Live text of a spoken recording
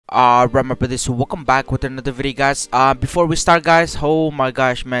Remember this. So welcome back with another video, guys. Before we start, guys, oh my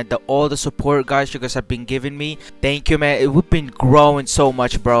gosh, man, all the support, guys, you guys have been giving me, thank you, man. We've been growing so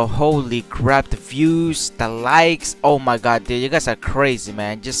much, bro. Holy crap, the views, the likes, oh my god, dude, you guys are crazy,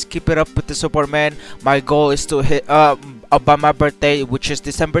 man. Just keep it up with the support, man. My goal is to hit by my birthday, which is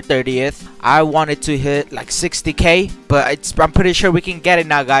December 30th, I wanted to hit like 60k, but I'm pretty sure we can get it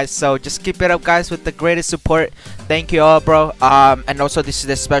now, guys. So just keep it up, guys, with the greatest support. Thank you all, bro. And also this is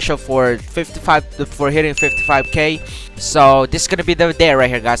the special for hitting 55k. So this is gonna be the dare right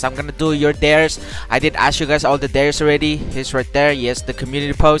here, guys. I'm gonna do your dares. I did ask you guys all the dares already. He's right there. Yes, the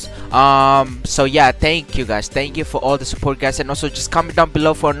community post. So yeah, thank you, guys. Thank you for all the support, guys. And also just comment down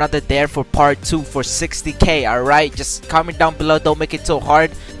below for another dare for part 2 for 60k. All right, just comment down below. Don't make it so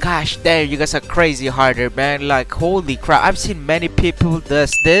hard. Gosh damn, you guys are crazy harder, man. Like, holy crap, I've seen many people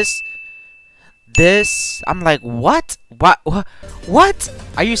does this. I'm like, what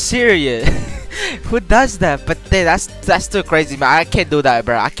are you serious? Who does that? But that's too crazy, man. I can't do that,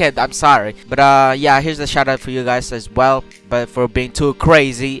 bro. I can't. I'm sorry. But yeah, here's a shout out for you guys as well, but for being too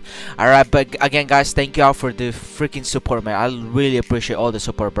crazy. All right, but again, guys, thank you all for the freaking support, man. I really appreciate all the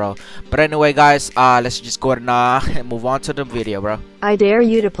support, bro. But anyway, guys, let's just go ahead and move on to the video, bro. I dare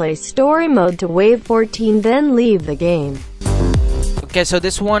you to play story mode to wave 14, then leave the game. Okay, so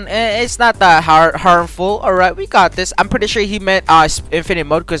this one, it's not that harmful. All right, we got this. I'm pretty sure he meant infinite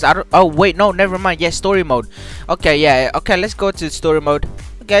mode, because I don't. Oh wait, no, never mind. Yeah, story mode. Okay, yeah. Okay, let's go to story mode.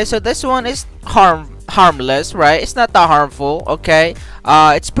 Okay, so this one is harmless, right? It's not that harmful. Okay,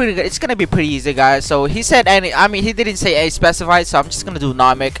 it's pretty good. It's gonna be pretty easy, guys. So he said any. I mean, he didn't say a specified, so I'm just gonna do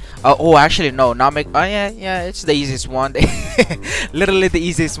Namek. Oh, actually no, Namek. Oh yeah, it's the easiest one. Literally the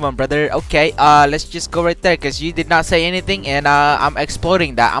easiest one, brother. Okay, let's just go right there, because you did not say anything, and I'm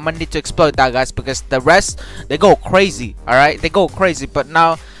exploring that. I'm gonna need to explode that, guys, because the rest, they go crazy. All right, they go crazy. But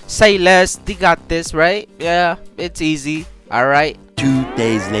now, say less. They got this, right? Yeah, it's easy. All right. 2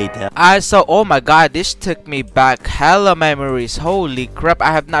 days later. So oh my god, this took me back hella memories. Holy crap,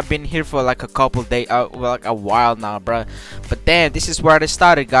 I have not been here for like a couple days, well, like a while now, bro. But damn, this is where I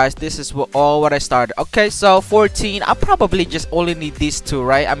started, guys. This is what I started. Okay, so 14, I probably just only need these two,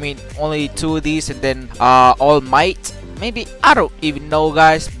 right? I mean, only 2 of these, and then All Might. Maybe, I don't even know,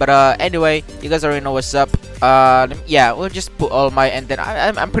 guys. But anyway, you guys already know what's up. Yeah, we'll just put All Might, and then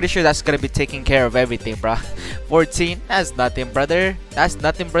I'm pretty sure that's gonna be taking care of everything, bro. 14, that's nothing, brother. That's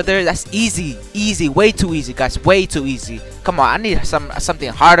nothing, brother. That's easy, way too easy, guys. Way too easy. Come on, I need something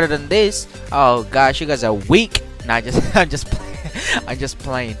harder than this. Oh gosh, you guys are weak. Nah, I'm just playing. I'm just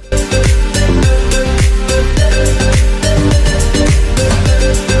playing.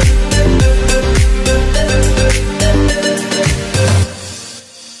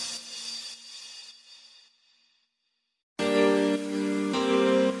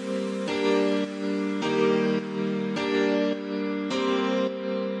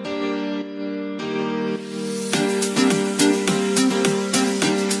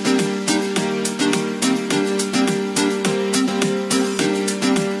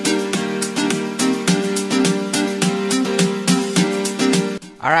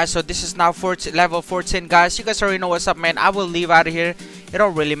 Alright, so this is now level 14, guys. You guys already know what's up, man. I will leave out of here. It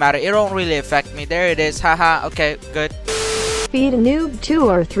don't really matter. It don't really affect me. There it is. Haha. Okay, good. Feed a noob 2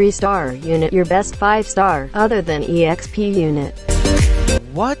 or 3 star unit your best 5 star other than EXP unit.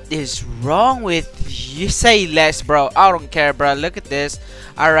 What is wrong with you? Say less, bro. I don't care, bro. Look at this.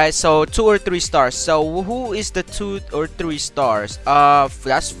 Alright, so 2 or 3 stars. So who is the 2 or 3 stars?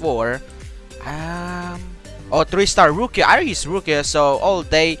 That's 4. Oh, 3-star Rookie. I use Rookie, so all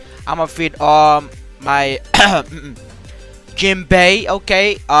day I'ma feed my Jinbei,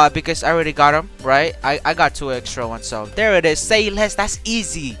 okay, because I already got him, right? I got 2 extra ones, so there it is. Say less. That's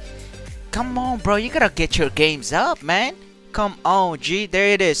easy. Come on, bro, you gotta get your games up, man. Come on, G.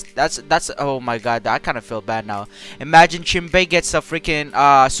 There it is. That's oh my god, I kind of feel bad now. Imagine Jinbei gets a freaking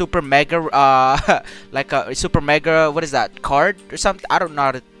super mega like a super mega, what is that, card or something? I don't know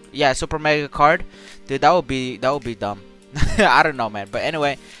how to, yeah, super mega card. Dude, that would be dumb. I don't know, man. But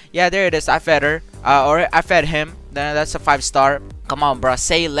anyway, yeah, there it is. I fed her, or I fed him. Then that's a 5-star. Come on, bro.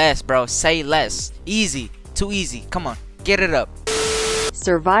 Say less, bro. Say less. Easy. Too easy. Come on, get it up.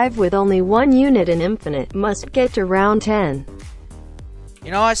 Survive with only 1 unit in Infinite. Must get to round 10.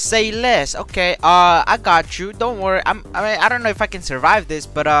 You know what? Say less. Okay. I got you. Don't worry. I mean, I don't know if I can survive this,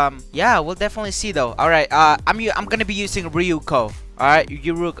 but yeah, we'll definitely see though. All right. I'm gonna be using Ryuko. Alright,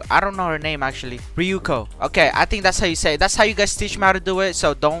 Yuruko. I don't know her name actually. Ryuko. Okay, I think that's how you say it. That's how you guys teach me how to do it.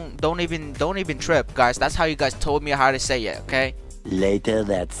 So don't even trip, guys. That's how you guys told me how to say it, okay? Later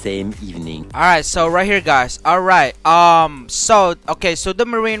that same evening. Alright, so right here, guys. Alright, so okay, so the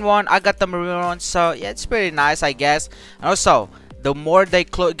marine one, I got the marine one, so yeah, it's pretty nice, I guess. And also, the more they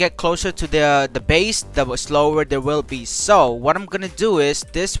get closer to the base, the slower they will be. So what I'm gonna do is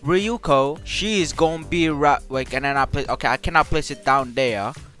this Ryuko, she is gonna be wait, can I not place? Okay, I cannot place it down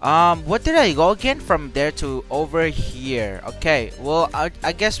there. What did I go again? From there to over here. Okay, well,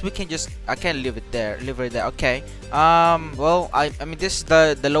 I guess we can just, I can leave it there, okay. Well, I mean, this is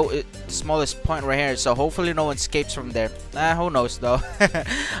the smallest point right here, so hopefully no one escapes from there. Who knows though.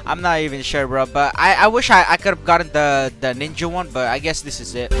 I'm not even sure, bro, but I wish I could have gotten the ninja one, but I guess this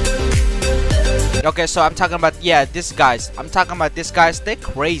is it. Okay, so I'm talking about, yeah, these guys. I'm talking about these guys. They're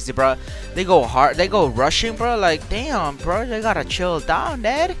crazy, bro. They go hard. They go rushing, bro. Like, damn, bro. They gotta chill down,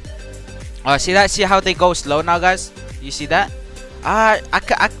 Dad. See that? See how they go slow now, guys? You see that?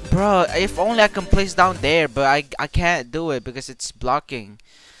 Bro, if only I can place down there, but I can't do it because it's blocking.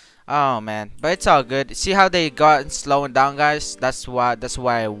 Oh man, but it's all good. See how they got slowing down, guys? That's why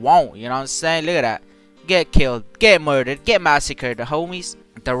I won't. You know what I'm saying? Look at that. Get killed, get murdered, get massacred, the homies.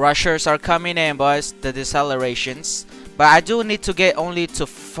 The rushers are coming in, boys. The decelerations. But I do need to get only to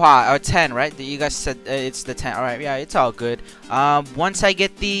 5 or 10, right? You guys said it's the 10. Alright, yeah, it's all good. Once I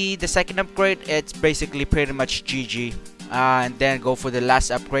get the second upgrade, it's basically pretty much GG. And then go for the last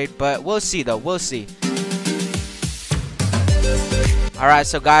upgrade. But we'll see though, we'll see. Alright,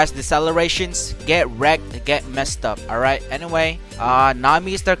 so guys, decelerations, get wrecked, get messed up. Alright, anyway,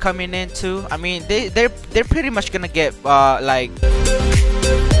 Namis, they're coming in too. I mean, they're pretty much gonna get like,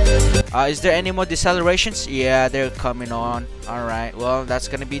 is there any more decelerations? Yeah, they're coming on. Alright, well, that's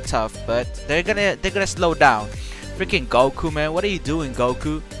gonna be tough, but they're gonna slow down. Freaking Goku, man, what are you doing,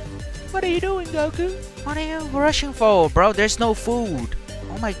 Goku? What are you doing, Goku? What are you rushing for, bro? There's no food.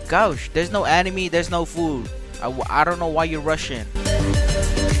 Oh my gosh, there's no enemy, there's no food. I don't know why you're rushing.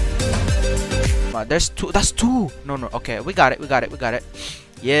 There's two. That's two. No. Okay, we got it.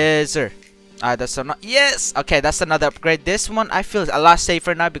 Yes, sir. That's another. Yes. Okay, that's another upgrade. This one I feel a lot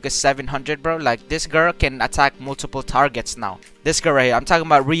safer now because 700, bro. Like, this girl can attack multiple targets now. This girl right here. I'm talking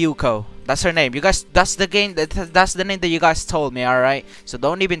about Ryuko. That's her name. You guys. That's the game. That's the name that you guys told me. All right. So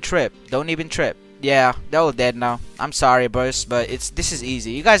don't even trip. Yeah, they're all dead now. I'm sorry, bros, but this is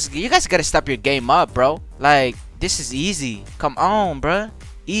easy. You guys gotta step your game up, bro. Like, this is easy. Come on, bro.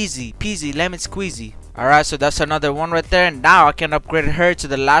 Easy peasy lemon squeezy. Alright, so that's another one right there. And now I can upgrade her to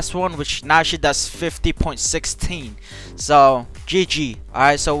the last one, which now she does 50.16. So GG.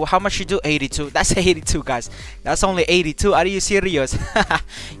 Alright, so how much you do? 82. That's 82, guys. That's only 82. Are you serious?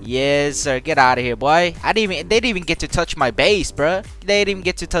 Yes, sir. Get out of here, boy. They didn't even get to touch my base, bro. They didn't even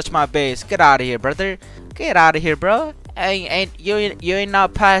get to touch my base. Get out of here, brother. Get out of here, bro. You ain't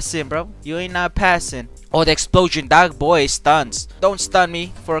not passing, bro. You ain't not passing. Oh, the explosion. That boy stuns. Don't stun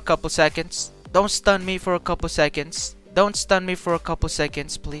me for a couple seconds. Don't stun me for a couple seconds. Don't stun me for a couple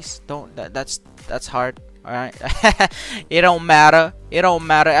seconds, please. Don't. That's hard. All right. It don't matter. It don't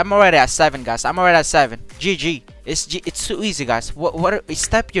matter. I'm already at 7, guys. I'm already at 7. GG. It's too easy, guys. What?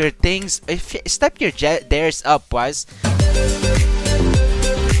 Step your things. Step your dares up, guys.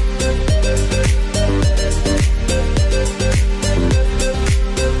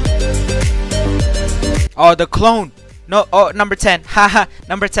 Oh, the clone. No, oh, number 10. Haha,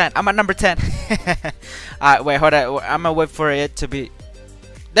 number 10. I'm at number 10. Alright, wait, hold on. I'm gonna wait for it to be.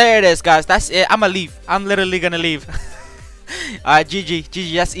 There it is, guys. That's it. I'm gonna leave. I'm literally gonna leave. Alright,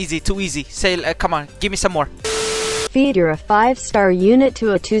 GG. That's easy. Too easy. Say, come on. Give me some more. Feed your 5-star unit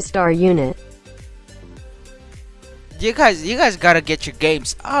to a 2-star unit. You guys gotta get your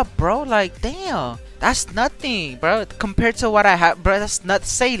games up, bro. Like, damn. That's nothing, bro. Compared to what I have, bro. That's not.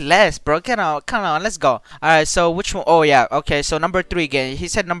 Say less, bro. Come on. Let's go. Alright, so which one? Oh yeah. Okay, so number 3 again. He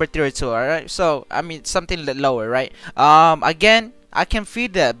said number 3 or 2. Alright. So I mean something lower, right? Again, I can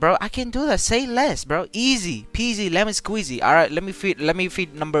feed that, bro. I can do that. Say less, bro. Easy peasy lemon squeezy. Alright, let me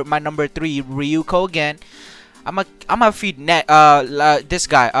feed my number 3 Ryuko again. I'm gonna feed this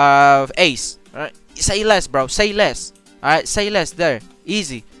guy, Ace. Alright. Say less, bro. Say less. Alright, say less there.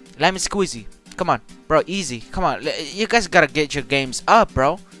 Easy. Lemon squeezy. Come on, bro. Easy. Come on. You guys gotta get your games up,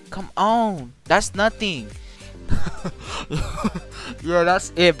 bro. Come on. That's nothing. Yeah,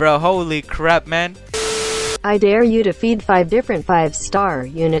 that's it, bro. Holy crap, man. I dare you to feed 5 different 5-star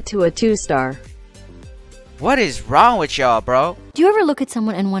unit to a 2-star. What is wrong with y'all, bro? Do you ever look at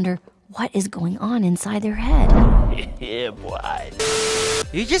someone and wonder what is going on inside their head? Yeah, boy.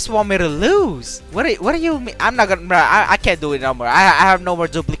 You just want me to lose. What do you mean? I'm not gonna, bruh, I can't do it no more. I have no more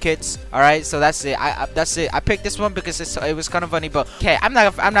duplicates. All right, so that's it. That's it. I picked this one because it was kind of funny, but okay, I'm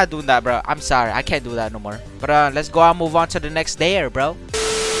not doing that, bro. I'm sorry, I can't do that no more. But let's go and move on to the next dare, bro.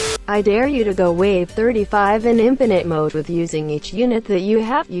 I dare you to go wave 35 in infinite mode with using each unit that you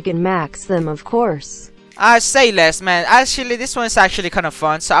have. You can max them, of course. Say less, man. Actually, this one's actually kind of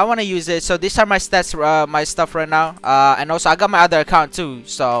fun, so I want to use it. So these are my stats, my stuff right now. And also I got my other account too.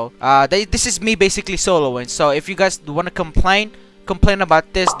 So this is me basically soloing. So if you guys want to complain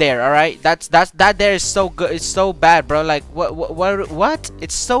about this there, all right? That there is so good. It's so bad, bro. Like what?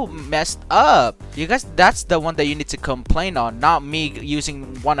 It's so messed up. You guys, that's the one that you need to complain on, not me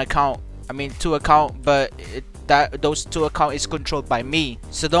using one account. I mean, two account, but those two accounts is controlled by me.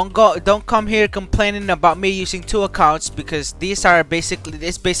 So don't come here complaining about me using two accounts, because these are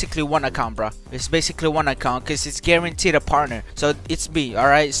basically one account, bro. It's basically one account because it's guaranteed a partner. So it's me, all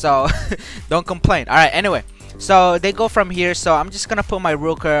right? So don't complain. All right, anyway. So they go from here. So I'm just gonna put my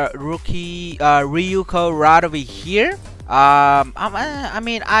Ryuko right over here. I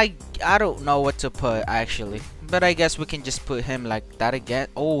mean, I don't know what to put actually, but I guess we can just put him like that again.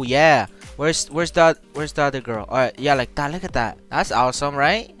 Oh yeah. Where's the other girl? Alright, yeah, like that. Look at that. That's awesome,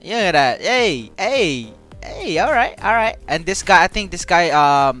 right? Look at that. Hey. Alright. And this guy, I think this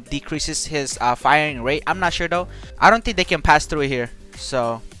guy decreases his firing rate. I'm not sure though. I don't think they can pass through here.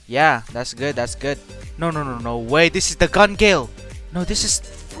 So yeah, that's good. No way. This is the gun gale. No, this is,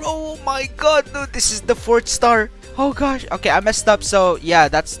 oh my god, no, this is the 4th star. Oh gosh. Okay, I messed up. So yeah,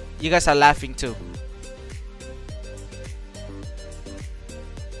 that's, you guys are laughing too.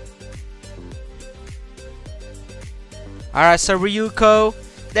 Alright, so Ryuko,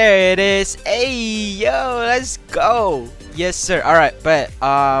 there it is. Hey, yo, let's go. Yes, sir. Alright, but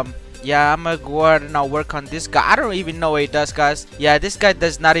yeah, I'm gonna go ahead and now work on this guy. I don't even know what he does, guys. Yeah, this guy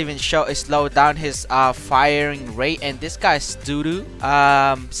does not even slow down his firing rate, and this guy's doo-doo.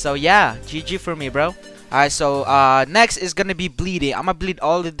 So yeah, GG for me, bro. Alright, so next is gonna be bleeding. I'm gonna bleed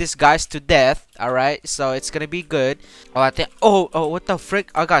all of these guys to death. Alright, so it's gonna be good. Oh, I think, oh, what the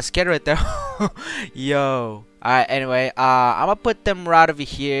frick? I got scared right there. Yo. Alright, anyway, I'm gonna put them right over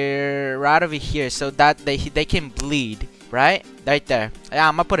here, so that they can bleed, right there. Yeah,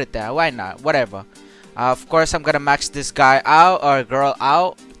 I'm gonna put it there. Why not? Whatever. Of course, I'm gonna max this guy out, or girl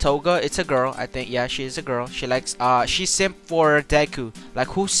out. Toga, it's a girl, I think. Yeah, she is a girl. She likes, she simp for Deku. Like,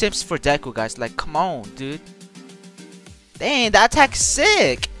 who simps for Deku, guys? Like, come on, dude. Dang, that attack's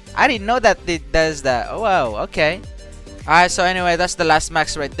sick. I didn't know that it does that. Oh, wow, okay. Alright, so anyway, that's the last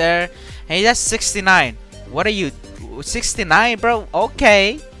max right there. And he has 69. What are you, 69, bro?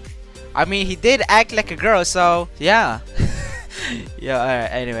 Okay. I mean, he did act like a girl, so yeah. Yeah,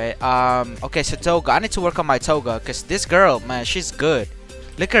 alright, anyway. Okay, so Toga. I need to work on my Toga, because this girl, man, she's good.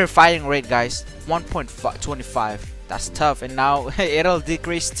 Look at her firing rate, guys. 1.25. That's tough. And now it'll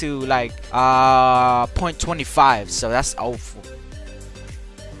decrease to like 0.25. So that's awful.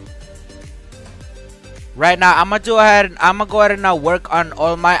 Right now, I'm gonna go ahead and now work on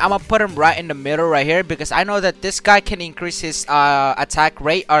all my. I'm gonna put him right in the middle right here, because I know that this guy can increase his attack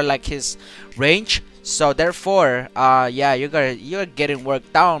rate, or like his range. So therefore, yeah, you're getting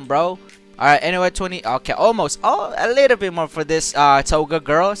worked down, bro. All right, anyway, 20. Okay, almost. Oh, a little bit more for this Toga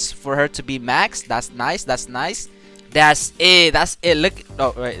girls, for her to be max. That's nice. That's it. Look.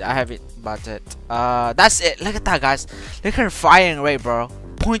 Oh wait, I have it. About it. That's it. Look at that, guys. Look at her firing rate, bro.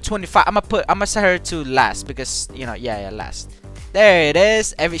 0.25. I'm gonna set her to last, because you know, yeah, last. There it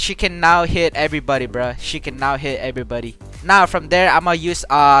is. She can now hit everybody, bro. She can now hit everybody. Now from there, I'm gonna use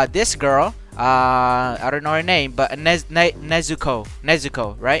this girl. I don't know her name, but Nezuko,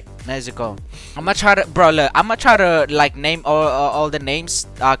 right? Nezuko. I'm gonna try to, bro. Look, I'm gonna try to like name all the names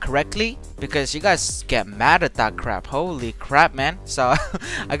correctly, because you guys get mad at that crap. Holy crap, man. So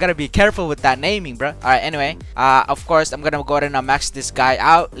I gotta be careful with that naming, bro. All right, anyway, of course I'm gonna go ahead and max this guy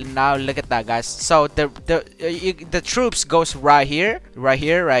out. Now look at that, guys. So the troops goes right here,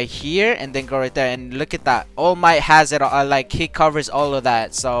 and then go right there, and look at that. All Might has it, like he covers all of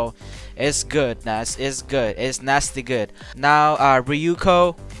that. So it's good, it's good. It's nasty good. Now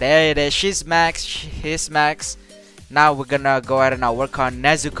Ryuko, there it is. She's max. He's max. Now we're gonna go ahead and now work on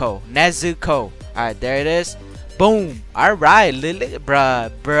Nezuko. Alright, there it is. Boom. Alright, Lily,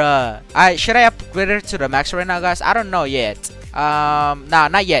 bruh. Alright, should I upgrade her to the max right now, guys? I don't know yet. Nah,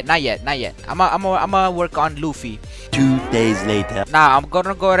 not yet. I'm gonna work on Luffy. 2 days later. Now I'm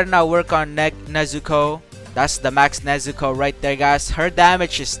gonna go ahead and now work on Nezuko. That's the max Nezuko right there, guys. Her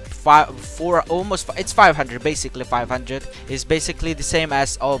damage is it's 500, basically 500. It's basically the same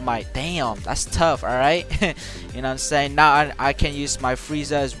as All Might. Damn, that's tough. All right, you know what I'm saying. Now I can use my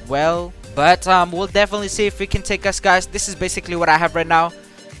Frieza as well, but we'll definitely see if we can take us, guys. This is basically what I have right now.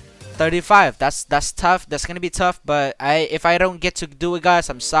 35. That's tough. That's gonna be tough. But if I don't get to do it, guys,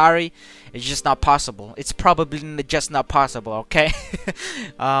 I'm sorry. It's just not possible. It's probably just not possible. Okay.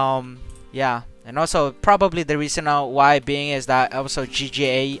 Yeah. And also probably the reason why being is that also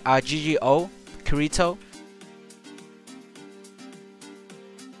GGO Kirito.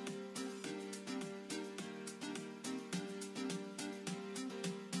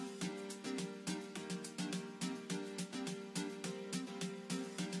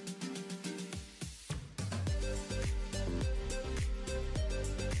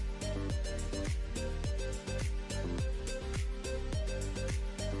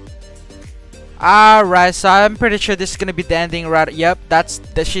 Alright, so I'm pretty sure this is gonna be the ending, right? Yep,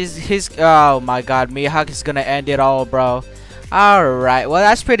 oh my god, Mihawk is gonna end it all, bro. Alright, well,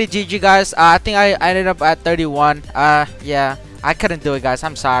 that's pretty GG, guys. I think I ended up at 31. Yeah, I couldn't do it, guys.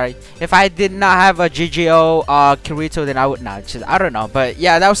 I'm sorry. If I did not have a GGO Kirito, then I would not. I don't know, but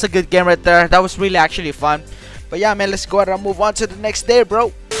yeah, that was a good game right there. That was really actually fun. But yeah, man, let's go ahead and move on to the next day,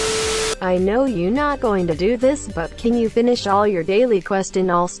 bro. I know you're not going to do this, but can you finish all your daily quest in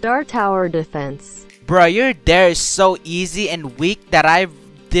All-Star Tower Defense? Bro, your dare is so easy and weak that I've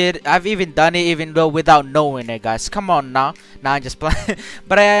even done it even though without knowing it, guys. Come on now. Nah, I'm just playing.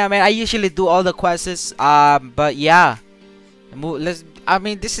 But I mean, I usually do all the quests. But yeah, I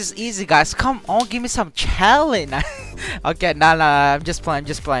mean, this is easy, guys. Come on, give me some challenge. Okay, nah, I'm just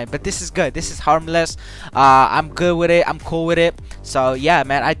playing. But this is good. This is harmless. I'm good with it. I'm cool with it. So yeah,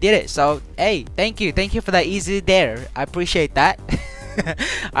 man, I did it. So hey, thank you for that easy dare. I appreciate that.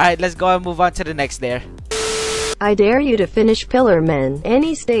 Alright, let's go and move on to the next dare. I dare you to finish Pillar Men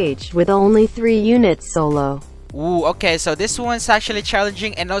any stage with only 3 units solo. Ooh, okay, so this one's actually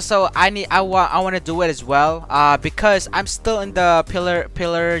challenging, and also I want to do it as well, because I'm still in the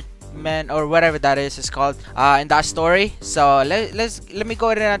pillar man or whatever that is it's called, in that story. So let me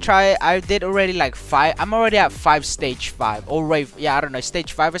go ahead and try it. I did already like 5. I'm already at 5 stage 5 already. Yeah, I don't know,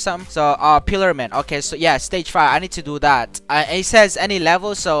 stage 5 or something. So pillar man. Okay, so yeah, stage 5. I need to do that. It says any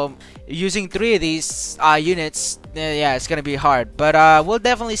level, so using 3 of these units, yeah, it's gonna be hard, but we'll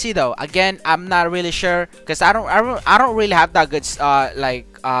definitely see though. Again, I'm not really sure because I don't really have that good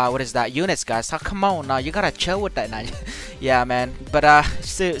what is that, units, guys. Oh, come on now, you gotta chill with that now. Yeah, man, but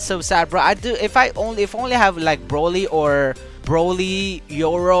so sad, bro. If I only have like Broly or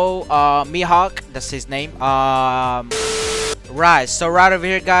Yoro Mihawk, that's his name. Right, so right over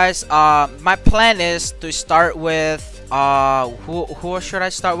here, guys, my plan is to start with who should I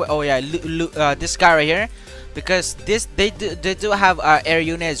start with? Oh yeah, this guy right here, because they do have air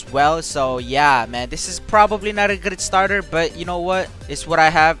unit as well. So yeah, man, this is probably not a good starter, but you know what, it's what I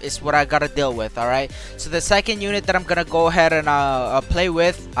have, it's what I gotta deal with. All right, so the second unit that I'm gonna go ahead and play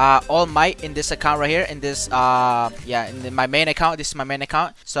with, All Might, in this account right here, in this yeah, in my main account. This is my main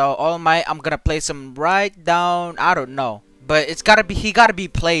account. So All Might, I'm gonna place him right down, I don't know, but he gotta be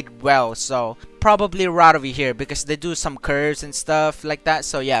played well. So probably right over here, because they do some curves and stuff like that.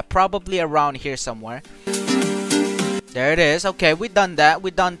 So yeah, probably around here somewhere. There it is. Okay, we done that.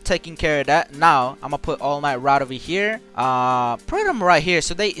 We done taking care of that. Now I'm gonna put All Might right over here. Put him right here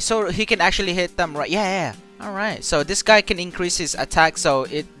so he can actually hit them right. Yeah. All right. So this guy can increase his attack. So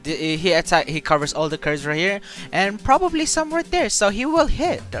he covers all the curves right here, and probably some right there. So he will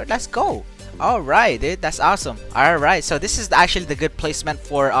hit. Let's go. Alright, dude, that's awesome. Alright, so this is actually the good placement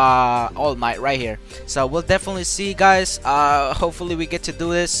for All Might right here. So we'll definitely see, guys. Hopefully we get to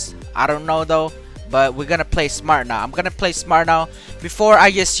do this. I don't know though, but we're gonna play smart now. I'm gonna play smart now. Before, I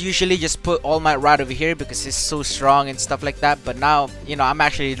usually just put All Might right over here because he's so strong and stuff like that. But now, you know, I'm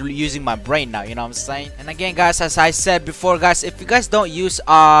actually using my brain now, you know what I'm saying? And again, guys, as I said before, guys, if you guys don't use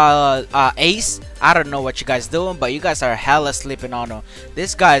Ace, I don't know what you guys doing, but you guys are hella sleeping on him.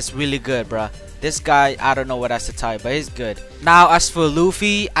 This guy is really good, bruh. This guy, I don't know what else to tell you, but he's good. Now, as for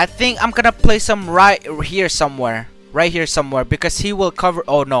Luffy, I think I'm gonna place him right here somewhere. Right here somewhere, because he will cover.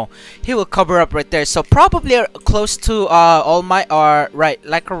 Oh no, he will cover up right there. So probably close to All Might, or right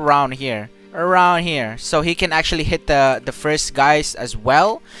like around here. So he can actually hit the first guys as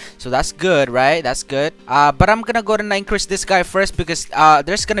well. So that's good, right? That's good. But I'm gonna go and increase this guy first, because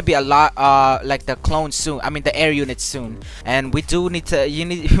there's gonna be a lot like the clones soon. I mean the air units soon, and we do need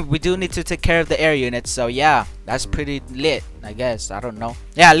to take care of the air units. So yeah, that's pretty lit, I guess. I don't know.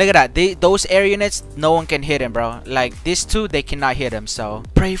 Yeah, look at that. Those air units, no one can hit him, bro. Like these two, they cannot hit him. So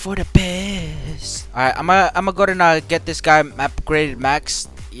pray for the best. this. Alright, I'm gonna go to get this guy upgraded max.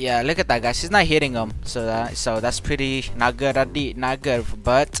 Yeah, look at that, guys. He's not hitting him, so that's pretty not good. Not good,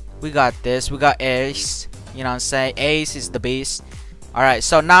 but we got this. We got Ace. You know what I'm saying? Ace is the beast. Alright,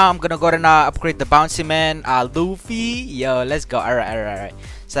 so now I'm gonna go to upgrade the bouncy man, Luffy. Yo, let's go. Alright.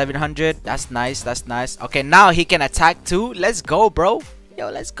 700. That's nice. Okay, now he can attack too. Let's go, bro. Yo,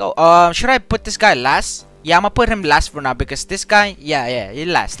 let's go. Should I put this guy last? Yeah, I'm gonna put him last for now because this guy, yeah,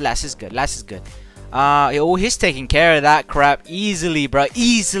 last is good. Oh, he's taking care of that crap easily, bro.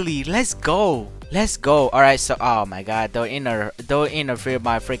 Easily. Let's go. Alright, so oh my god, don't interfere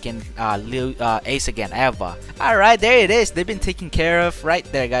my freaking Ace again ever. Alright, there it is. They've been taken care of right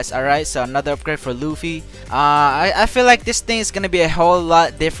there, guys. Alright, so another upgrade for Luffy. I feel like this thing is gonna be a whole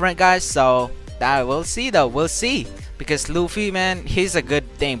lot different, guys. So we'll see though. We'll see. Because Luffy, man, he's a good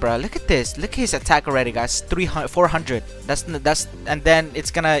thing, bro. Look at this. Look at his attack already, guys. 400. That's and then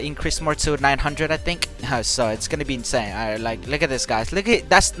it's gonna increase more to 900, I think. So it's gonna be insane. Alright, like look at this, guys. Look at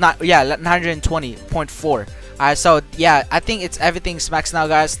that's not 920.4. Alright, so yeah, I think everything's maxed now,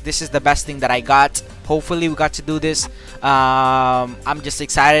 guys. This is the best thing that I got. Hopefully, we got to do this. I'm just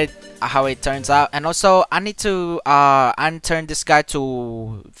excited how it turns out, and also I need to unturn this guy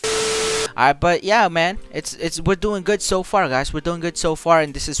to. Alright, but yeah, man, we're doing good so far, guys. We're doing good so far,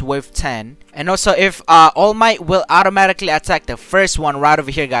 and this is wave 10. And also, if All Might will automatically attack the first one right over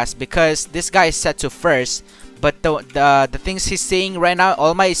here, guys, because this guy is set to first. But the things he's saying right now,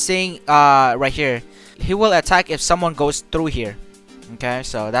 All Might is saying right here, he will attack if someone goes through here. Okay,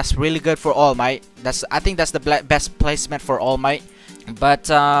 so that's really good for All Might. I think that's the best placement for All Might. But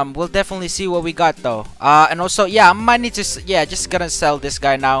we'll definitely see what we got though. And also, yeah, I might need to just gonna sell this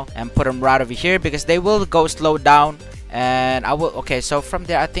guy now and put him right over here because they will go slow down. And I will. Okay, so from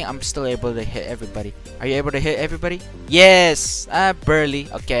there, I think I'm still able to hit everybody. Are you able to hit everybody? Yes, barely.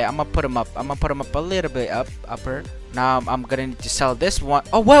 Okay, I'm gonna put him up. A little bit upper. Now I'm gonna need to sell this one.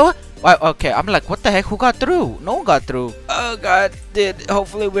 Oh, what? Okay, I'm like, what the heck? Who got through? No one got through. Oh god, dude.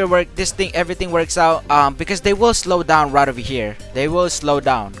 Hopefully everything works out. Because they will slow down right over here. They will slow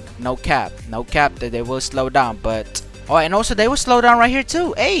down. No cap that they will slow down. But and also they will slow down right here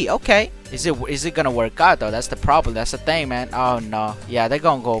too. Hey, okay. Is it gonna work out though? That's the problem. That's the thing, man. Oh no. Yeah, they're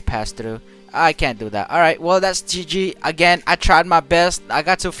gonna go pass through. I can't do that. Alright, well, that's GG. Again, I tried my best. I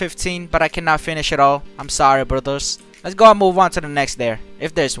got to 15, but I cannot finish it all. I'm sorry, brothers. Let's go and move on to the next dare.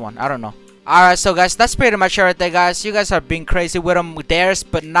 If there's one. I don't know. Alright, so guys, that's pretty much it right there, guys. You guys are being crazy with them with dares,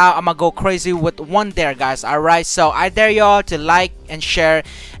 but now I'm gonna go crazy with one dare, guys. Alright, so I dare y'all to like and share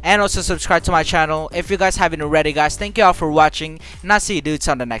and also subscribe to my channel if you guys haven't already, guys. Thank you all for watching, and I'll see you dudes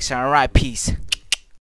on the next one. Alright, peace.